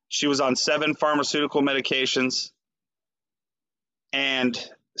 She was on 7 pharmaceutical medications, and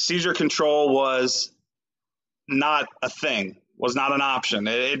seizure control was not a thing, was not an option.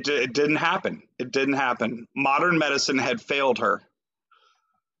 It didn't happen. It didn't happen. Modern medicine had failed her.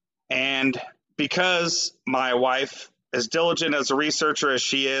 And because my wife, as diligent as a researcher as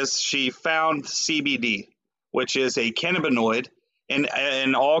she is, she found CBD, which is a cannabinoid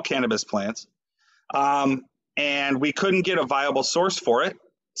in all cannabis plants. And we couldn't get a viable source for it.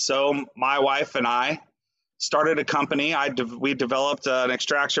 So my wife and I started a company. We developed an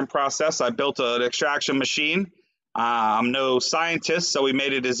extraction process. I built an extraction machine. I'm no scientist, so we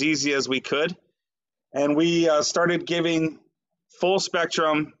made it as easy as we could. And we started giving full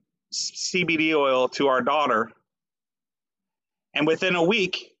spectrum CBD oil to our daughter. And within a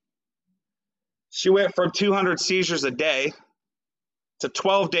week, she went from 200 seizures a day to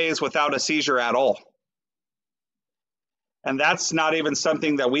 12 days without a seizure at all. And that's not even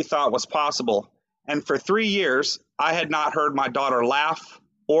something that we thought was possible. And for 3 years, I had not heard my daughter laugh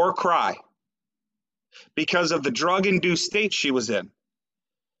or cry because of the drug-induced state she was in.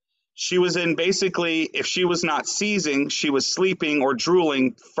 She was in basically, if she was not seizing, she was sleeping or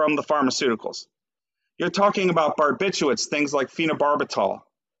drooling from the pharmaceuticals. You're talking about barbiturates, things like phenobarbital.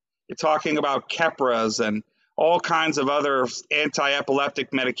 You're talking about Keppras and all kinds of other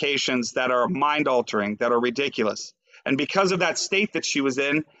anti-epileptic medications that are mind-altering, that are ridiculous. And because of that state that she was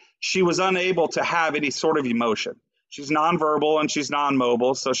in, she was unable to have any sort of emotion. She's nonverbal and she's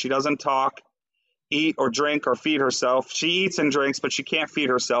non-mobile, so she doesn't talk, eat, or drink, or feed herself. She eats and drinks, but she can't feed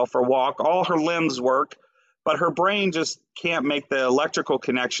herself or walk. All her limbs work, but her brain just can't make the electrical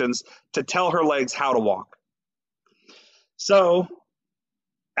connections to tell her legs how to walk. So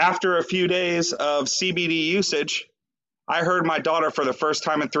after a few days of CBD usage, I heard my daughter for the first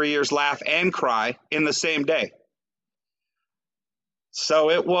time in 3 years laugh and cry in the same day. So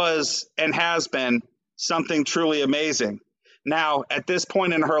it was and has been something truly amazing. Now, at this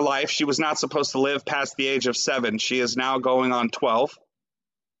point in her life, she was not supposed to live past the age of 7. She is now going on 12.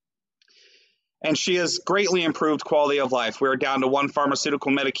 And she has greatly improved quality of life. We're down to 1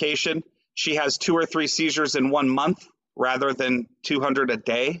 pharmaceutical medication. She has 2 or 3 seizures in 1 month rather than 200 a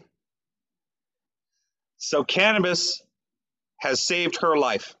day. So cannabis has saved her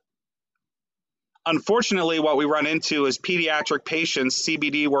life. Unfortunately, what we run into is pediatric patients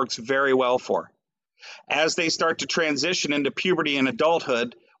CBD works very well for. As they start to transition into puberty and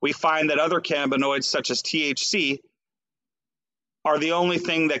adulthood, we find that other cannabinoids such as THC are the only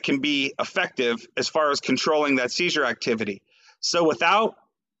thing that can be effective as far as controlling that seizure activity. So without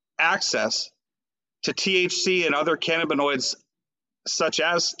access to THC and other cannabinoids such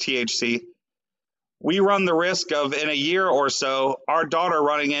as THC, we run the risk of, in a year or so, our daughter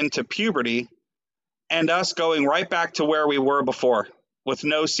running into puberty and us going right back to where we were before with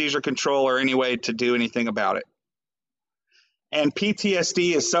no seizure control or any way to do anything about it. And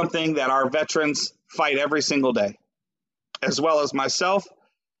PTSD is something that our veterans fight every single day. As well as myself,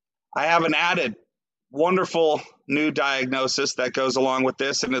 I have an added wonderful new diagnosis that goes along with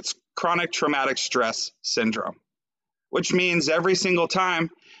this, and it's chronic traumatic stress syndrome, which means every single time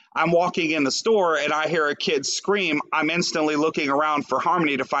I'm walking in the store and I hear a kid scream, I'm instantly looking around for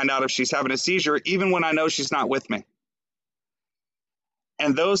Harmony to find out if she's having a seizure, even when I know she's not with me.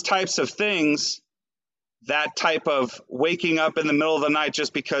 And those types of things, that type of waking up in the middle of the night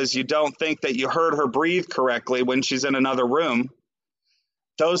just because you don't think that you heard her breathe correctly when she's in another room,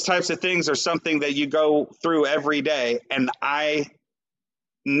 those types of things are something that you go through every day. And I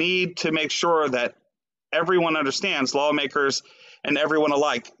need to make sure that everyone understands, lawmakers and everyone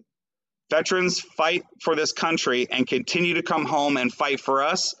alike, veterans fight for this country and continue to come home and fight for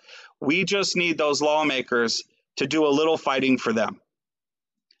us. We just need those lawmakers to do a little fighting for them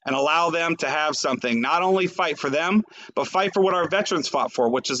and allow them to have something, not only fight for them, but fight for what our veterans fought for,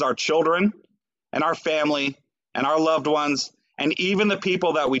 which is our children and our family and our loved ones, and even the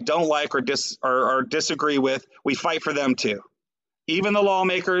people that we don't like or disagree with, we fight for them too. Even the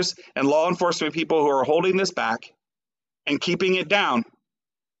lawmakers and law enforcement people who are holding this back and keeping it down,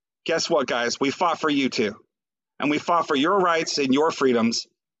 guess what, guys? We fought for you too. And we fought for your rights and your freedoms.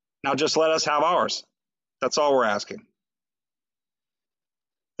 Now just let us have ours. That's all we're asking.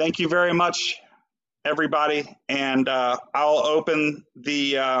 Thank you very much, everybody. And I'll open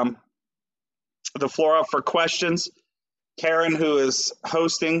the floor up for questions. Karen, who is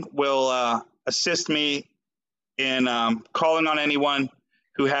hosting, will assist me in calling on anyone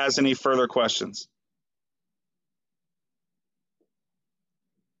who has any further questions.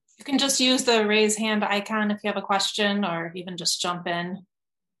 You can just use the raise hand icon if you have a question, or even just jump in.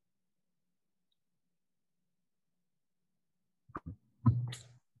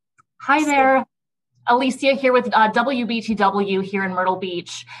 Hi there, Alicia here with WBTW here in Myrtle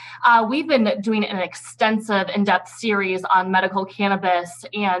Beach. We've been doing an extensive in-depth series on medical cannabis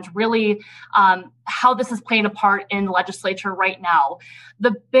and really how this is playing a part in the legislature right now.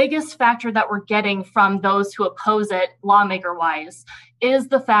 The biggest factor that we're getting from those who oppose it, lawmaker-wise, is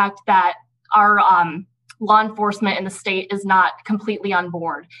the fact that our law enforcement in the state is not completely on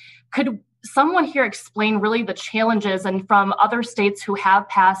board. Could someone here explain really the challenges, and from other states who have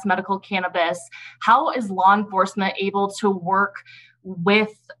passed medical cannabis, how is law enforcement able to work with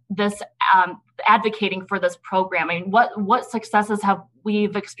this, advocating for this program? I mean, what successes have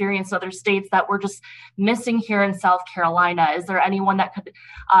we've experienced in other states that we're just missing here in South Carolina? Is there anyone that could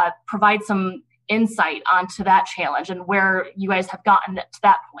provide some insight onto that challenge and where you guys have gotten to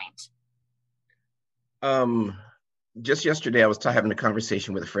that point? Just yesterday, I was having a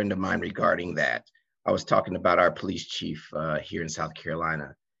conversation with a friend of mine regarding that. I was talking about our police chief here in South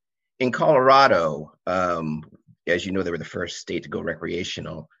Carolina. In Colorado, as you know, they were the first state to go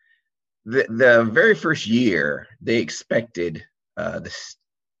recreational. The very first year, they expected this,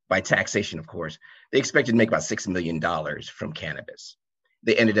 by taxation, of course, they expected to make about $6 million from cannabis.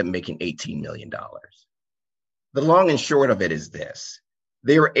 They ended up making $18 million. The long and short of it is this: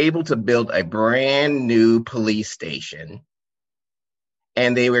 they were able to build a brand new police station,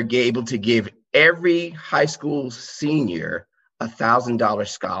 and they were able to give every high school senior a $1,000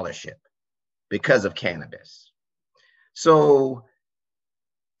 scholarship because of cannabis. So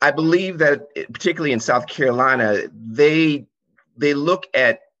I believe that, particularly in South Carolina, they look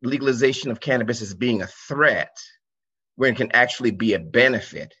at legalization of cannabis as being a threat when it can actually be a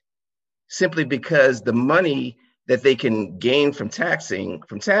benefit, simply because the money that they can gain from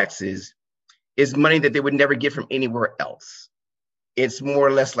taxes is money that they would never get from anywhere else. It's more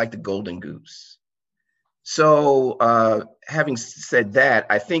or less like the golden goose. So having said that,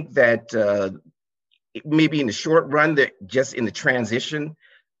 I think that maybe in the short run, that just in the transition,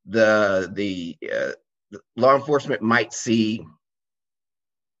 the law enforcement might see,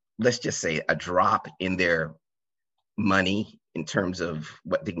 let's just say, a drop in their money in terms of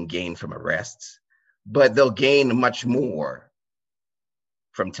what they can gain from arrests, but they'll gain much more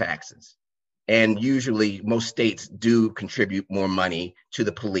from taxes. And usually most states do contribute more money to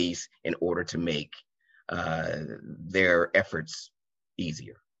the police in order to make their efforts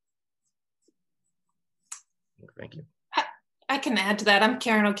easier. Thank you. I can add to that. I'm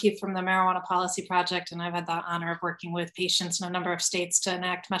Karen O'Keefe from the Marijuana Policy Project, and I've had the honor of working with patients in a number of states to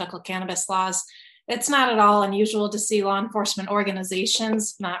enact medical cannabis laws. It's not at all unusual to see law enforcement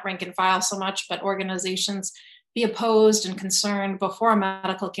organizations, not rank and file so much, but organizations be opposed and concerned before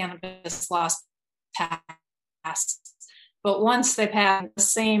medical cannabis laws pass. But once they pass, the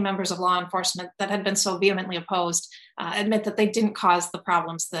same members of law enforcement that had been so vehemently opposed admit that they didn't cause the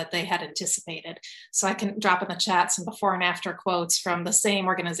problems that they had anticipated. So I can drop in the chat some before and after quotes from the same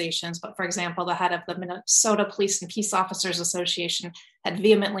organizations. But for example, the head of the Minnesota Police and Peace Officers Association had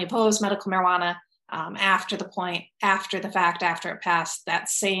vehemently opposed medical marijuana. After the fact, after it passed, that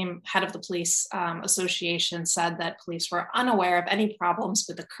same head of the police association said that police were unaware of any problems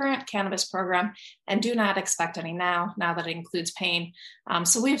with the current cannabis program and do not expect any now that it includes pain.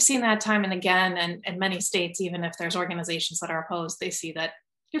 So we've seen that time and again, and in many states, even if there's organizations that are opposed, they see that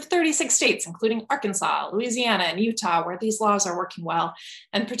you have 36 states, including Arkansas, Louisiana, and Utah, where these laws are working well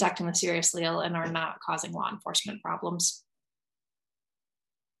and protecting the seriously ill and are not causing law enforcement problems.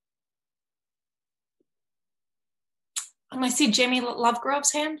 I see Jamie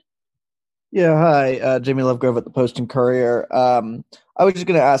Lovegrove's hand. Yeah, hi, Jamie Lovegrove at the Post and Courier. I was just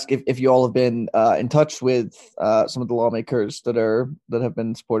going to ask if you all have been in touch with some of the lawmakers that have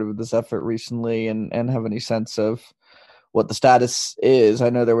been supportive of this effort recently, and have any sense of what the status is. I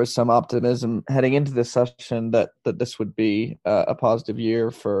know there was some optimism heading into this session that this would be a positive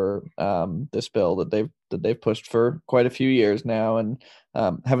year for this bill that they've pushed for quite a few years now, and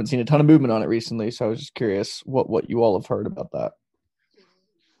haven't seen a ton of movement on it recently. So I was just curious what you all have heard about that.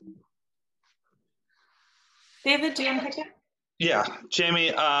 David, do you want to take it? Yeah,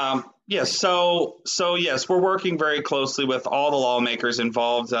 Jamie. Yes. So yes, we're working very closely with all the lawmakers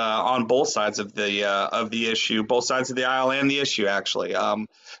involved on both sides of the issue, both sides of the aisle and the issue. Actually,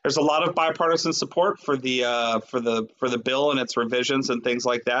 there's a lot of bipartisan support for the bill and its revisions and things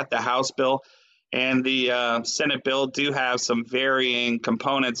like that. The House bill and the Senate bill do have some varying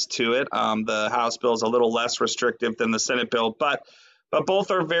components to it. The House bill is a little less restrictive than the Senate bill, but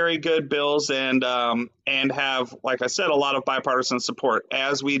both are very good bills and have, like I said, a lot of bipartisan support.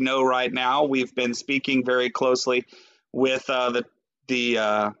 As we know right now, we've been speaking very closely with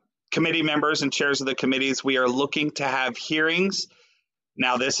the committee members and chairs of the committees. We are looking to have hearings.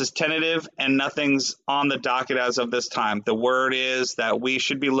 Now, this is tentative and nothing's on the docket as of this time. The word is that we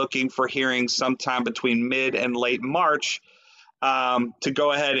should be looking for hearings sometime between mid and late March to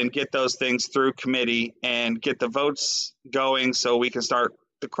go ahead and get those things through committee and get the votes going so we can start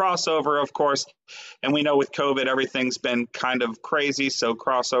the crossover, of course. And we know with COVID, everything's been kind of crazy. So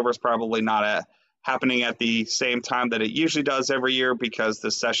crossover is probably not happening at the same time that it usually does every year because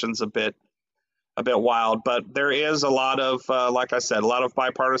the session's a bit wild. But there is a lot of, like I said, a lot of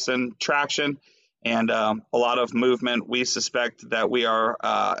bipartisan traction and a lot of movement. We suspect that we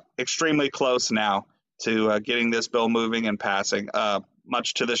are extremely close now to getting this bill moving and passing,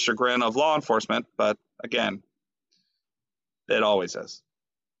 much to the chagrin of law enforcement. But again, it always is.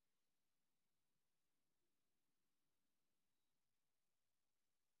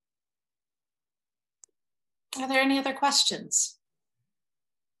 Are there any other questions?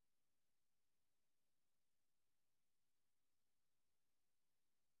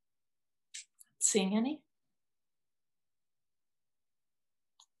 Seeing any?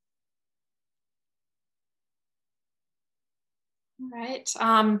 All right.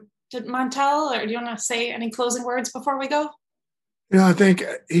 Did Montel, or do you want to say any closing words before we go? I think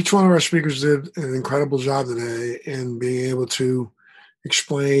each one of our speakers did an incredible job today in being able to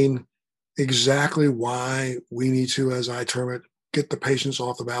explain exactly why we need to, as I term it, get the patients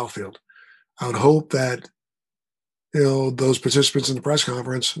off the battlefield. I would hope that, those participants in the press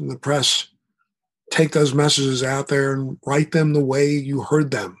conference and the press take those messages out there and write them the way you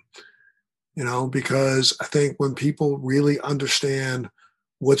heard them, because I think when people really understand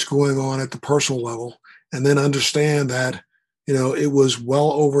what's going on at the personal level and then understand that, it was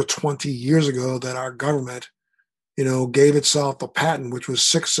well over 20 years ago that our government, gave itself a patent, which was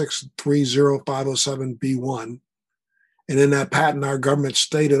 6630507B1. And in that patent, our government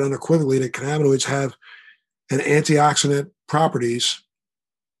stated unequivocally that cannabinoids have an antioxidant properties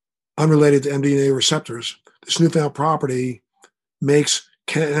unrelated to MDMA receptors. This newfound property makes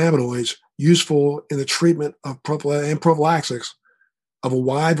cannabinoids useful in the treatment of and prophylaxis of a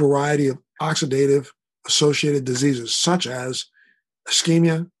wide variety of oxidative associated diseases, such as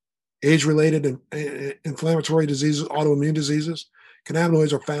ischemia, age-related and inflammatory diseases, autoimmune diseases.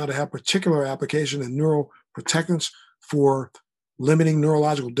 Cannabinoids are found to have particular application in neuroprotectants for limiting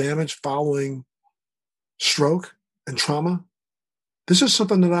neurological damage following stroke and trauma. This is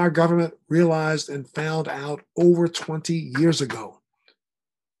something that our government realized and found out over 20 years ago.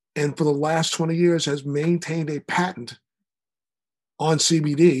 And for the last 20 years has maintained a patent on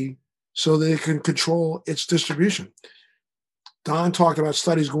CBD so they can control its distribution. Don talked about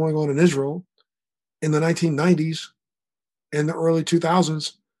studies going on in Israel in the 1990s and the early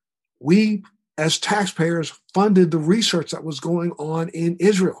 2000s. We, as taxpayers, funded the research that was going on in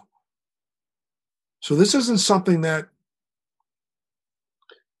Israel. So this isn't something that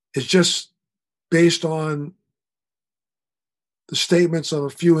is just based on the statements of a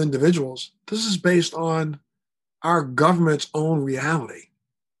few individuals. This is based on our government's own reality.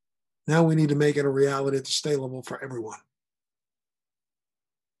 Now we need to make it a reality at the state level for everyone.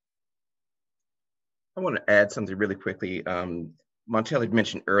 I want to add something really quickly. Montel had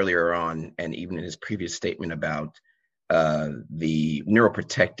mentioned earlier on, and even in his previous statement about the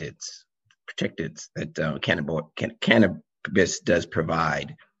neuroprotectants that cannabis does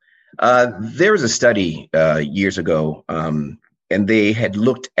provide. There was a study years ago, and they had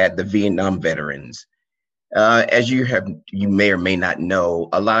looked at the Vietnam veterans. As you may or may not know,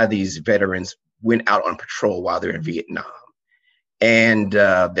 a lot of these veterans went out on patrol while they're in Vietnam. And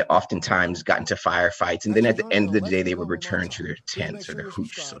they oftentimes got into firefights. And then at the end of the day, they would return to their tents or their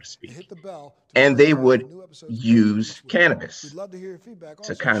hooch, so to speak. And they would use cannabis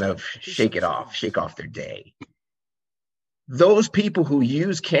to kind of shake off their day. Those people who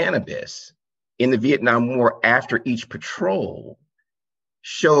use cannabis in the Vietnam War after each patrol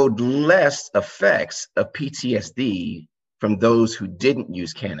showed less effects of PTSD from those who didn't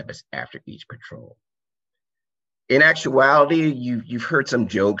use cannabis after each patrol. In actuality, you've heard some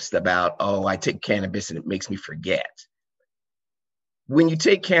jokes about, oh, I take cannabis and it makes me forget. When you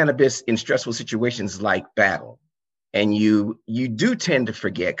take cannabis in stressful situations like battle, and you do tend to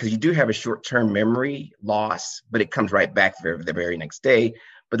forget because you do have a short-term memory loss, but it comes right back the very next day.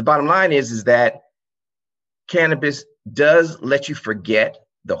 But the bottom line is that cannabis does let you forget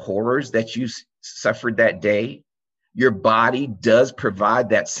the horrors that you suffered that day. Your body does provide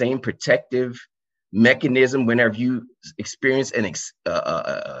that same protective mechanism whenever you experience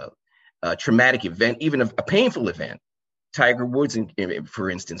a traumatic event, even a painful event. Tiger Woods, for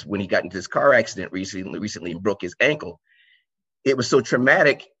instance, when he got into this car accident recently and broke his ankle, it was so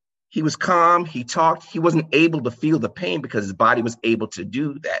traumatic. He was calm. He talked. He wasn't able to feel the pain because his body was able to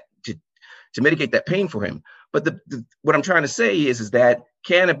do that to mitigate that pain for him. But what I'm trying to say is that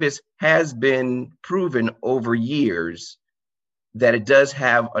cannabis has been proven over years that it does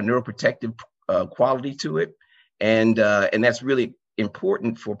have a neuroprotective quality to it, and that's really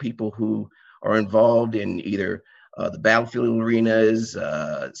important for people who are involved in either the battlefield arenas,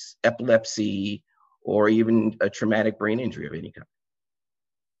 epilepsy, or even a traumatic brain injury of any kind.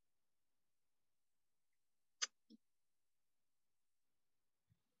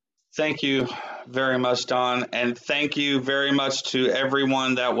 Thank you very much, Don. And thank you very much to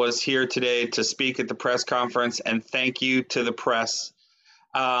everyone that was here today to speak at the press conference. And thank you to the press.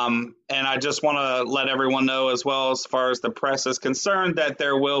 And I just want to let everyone know as well, as far as the press is concerned, that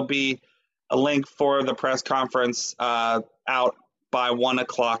there will be a link for the press conference out by 1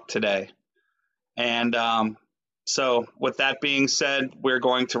 o'clock today. And so with that being said, we're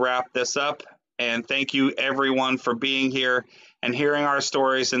going to wrap this up. And thank you, everyone, for being here and hearing our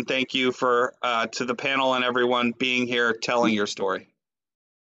stories. And thank you for to the panel and everyone being here telling your story.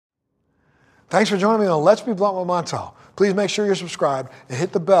 Thanks for joining me on Let's Be Blunt with Montel. Please make sure you're subscribed and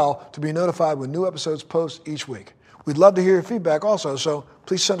hit the bell to be notified when new episodes post each week. We'd love to hear your feedback also, so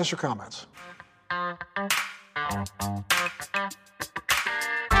please send us your comments.